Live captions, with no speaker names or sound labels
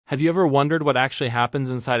Have you ever wondered what actually happens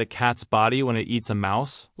inside a cat's body when it eats a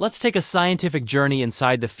mouse? Let's take a scientific journey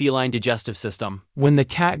inside the feline digestive system. When the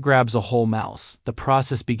cat grabs a whole mouse, the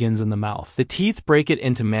process begins in the mouth. The teeth break it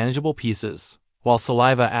into manageable pieces, while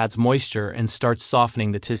saliva adds moisture and starts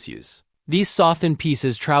softening the tissues. These softened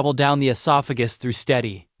pieces travel down the esophagus through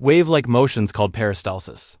steady, wave-like motions called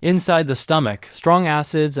peristalsis. Inside the stomach, Strong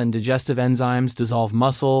acids and digestive enzymes dissolve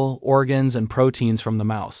muscle, organs, and proteins from the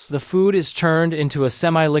mouse. the food is churned into a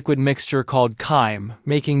semi-liquid mixture called chyme,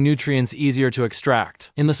 Making nutrients easier to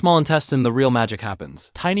extract. In the small intestine, the real magic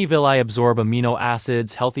happens. Tiny villi absorb amino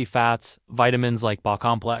acids, healthy fats, vitamins like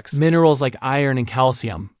B-complex, Minerals like iron and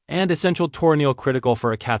calcium, and essential torneal critical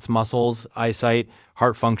for a cat's muscles, eyesight,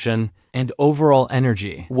 heart function, and overall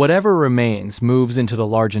energy. Whatever remains moves into the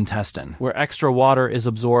large intestine, Where extra water is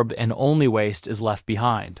absorbed and only waste is left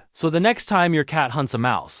behind. So the next time your cat hunts a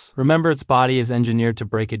mouse, remember its body is engineered to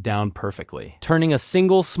break it down perfectly, Turning a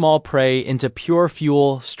single small prey into pure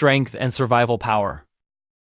fuel, strength, and survival power.